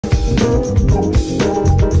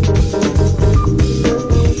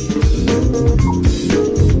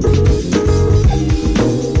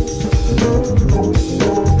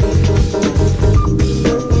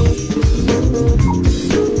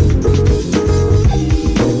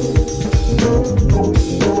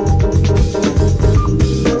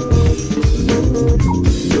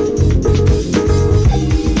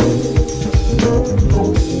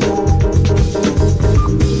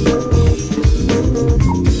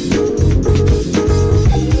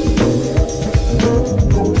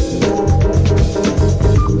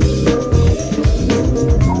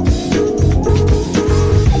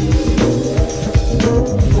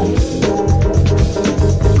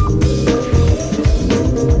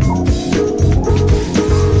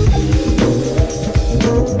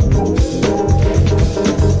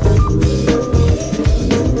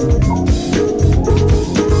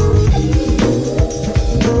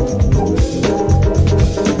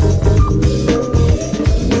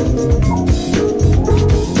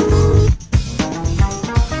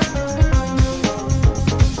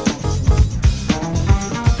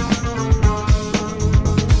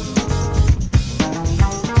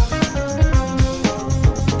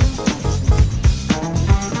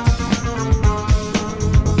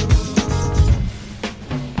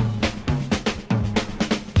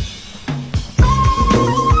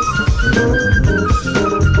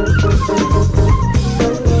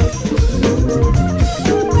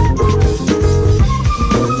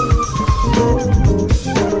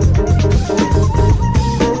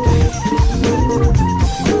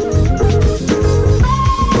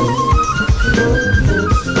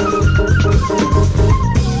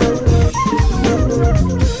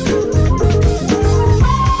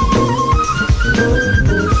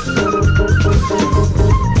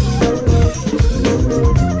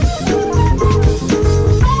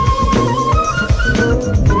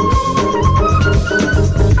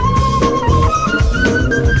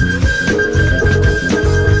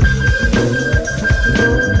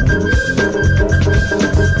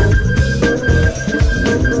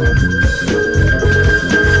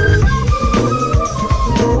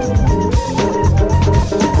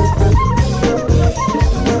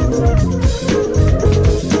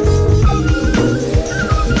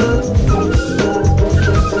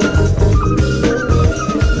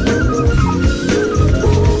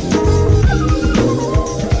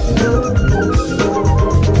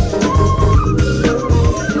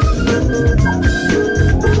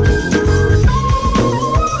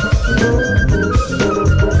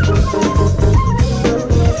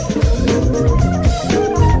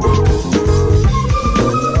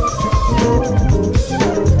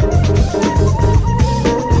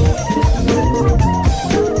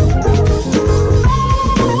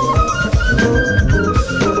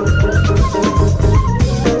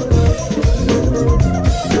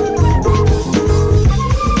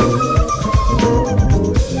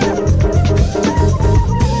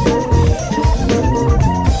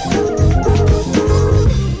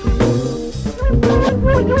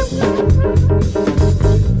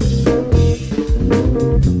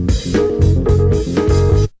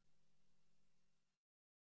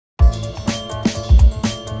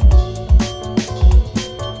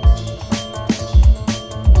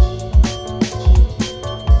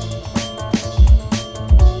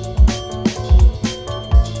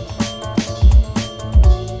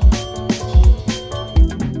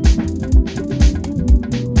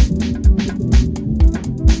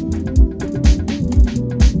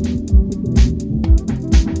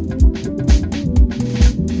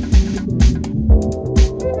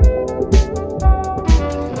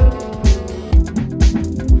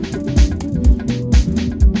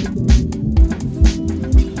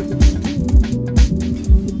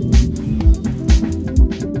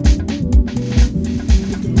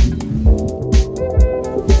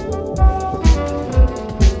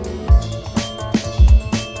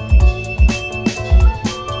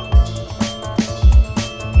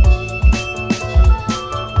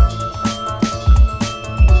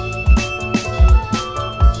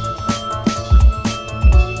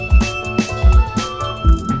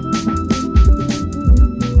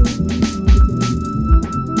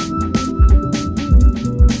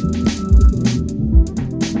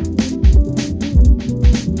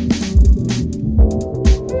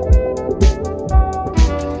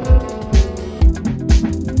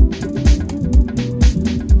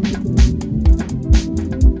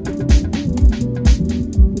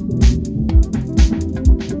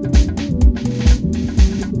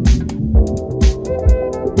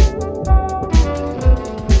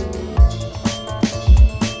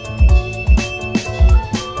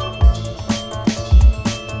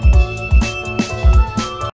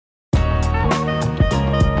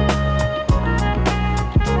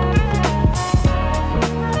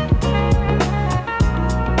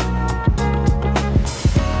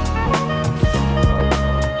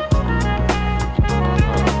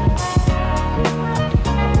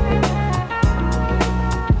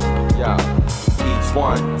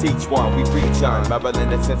one, we reach on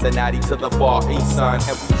Maryland and Cincinnati to the far east, son.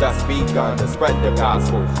 And we just begun to spread the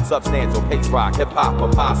gospel. Substantial, pace rock, hip-hop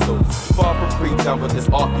apostles. Far from free jump with this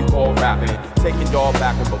art you call rapping. Taking y'all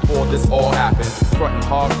back when before this all happened. Frontin'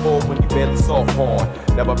 hardcore when you barely soft porn.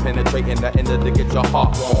 Never penetrating the end to get your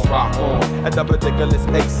heart warm. Rock on at the ridiculous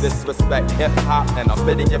pace. Disrespect hip-hop and I'm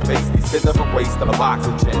spit in your face. These kids are a waste of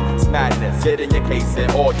oxygen. It's madness, get in your case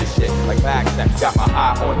and all your shit. Like bag checks, got my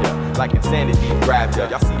eye on ya. Like insanity grabbed ya.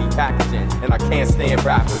 Y'all see me packaging and I can't stand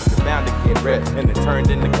rappers. You're bound to get ripped and then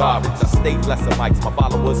turned into garbage. I stay blessing mics, my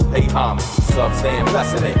followers pay homage. Sub staying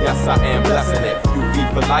blessing it, yes I am blessing it. You be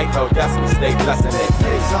for life, oh yes we stay blessing it.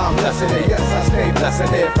 Hey, I'm blessing it, yes I stay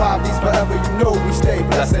blessing it. 5D's forever, you know we stay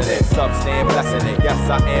blessing it. Sub staying blessing it, yes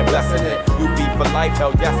I am blessing it. You be for life,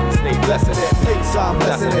 hell yes we stay blessing it. Hey, I'm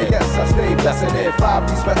blessing it, yes I stay blessing it.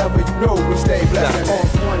 5D's forever, you know we stay blessing it. On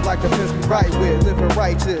point like the pins we right with, living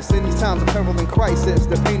righteous. In these times of peril and crisis,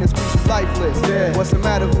 the pain is crucial, lifeless. Yeah. What's the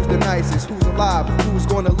matter? Who's the nicest? Who's alive? Who's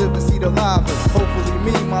gonna live to see the livest? Hopefully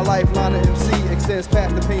me, my lifeline of MC extends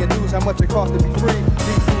past the paying dues. How much it costs to be free?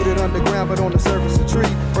 Deep rooted underground, but on the surface a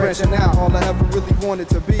tree. Branching out, all I ever really wanted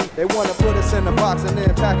to be. They wanna put us in a box and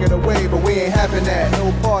then pack it away, but we ain't having that.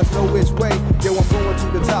 No parts, no which way. Yo, I'm going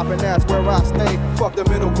to the top and that's where I stay. Fuck the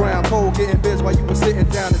middle ground, cold getting biz while you were sitting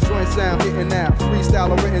down. The joint sound getting out,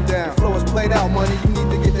 freestyle or written down. Flow is played out, money, you need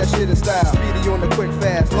to get that shit in style. Speedy on the quick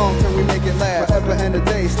fast, long term we make it last. Forever and a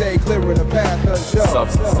day, stay clear of the path, cause yo.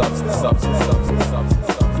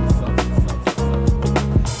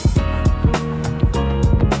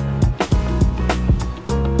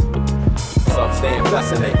 Staying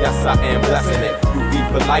blessing it, yes I am blessing it. You be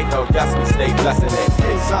for life, oh yes we stay blessing it.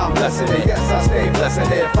 Hey, I'm blessing it, yes I stay blessing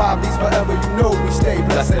it. 5D's forever, you know we stay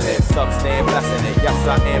blessing it. Sub staying blessing it, yes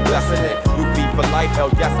I am blessing it. You be for life, oh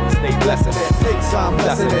yes we stay blessing it. Hey, I'm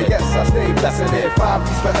blessing it, yes I stay blessing it.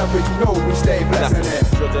 5D's forever, you know we stay blessing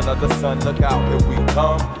it. Children of the sun, look out, here we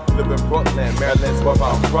come. Live in Brooklyn, Maryland's where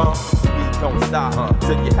I'm from. We don't stop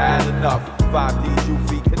till you had enough. 5D's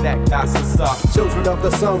UV connect, that's what's up. Children of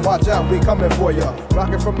the sun, watch out, we coming for ya.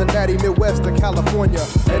 Rockin' from the natty Midwest to California.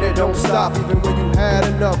 And it don't stop even when you had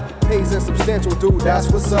enough. Pays and substantial, dude,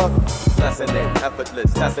 that's what's up. Blessing it,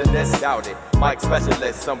 effortless, testing this, doubt it. Mic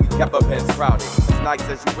specialist, some we kept up and sprouted. As nice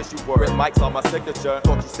as you wish you were, it mic's on my signature.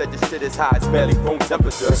 Thought you said your shit is high, it's barely room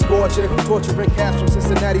temperature. Scorching, torturing cats from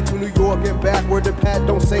Cincinnati to New York and back. Word to Pat,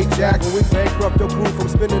 don't say jack. When we bankrupt the crew from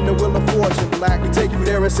spinning the wheel of fortune black, we take you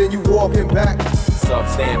there and send you walking back. Sub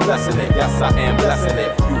staying blessing it, yes I am blessing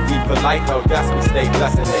it. You be for life, oh yes we stay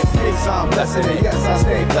blessing it. Hey, I'm blessing it, yes I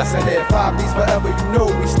stay blessing it. 5D's forever, you know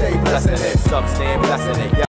we stay blessing it. Sub staying blessing it, yes.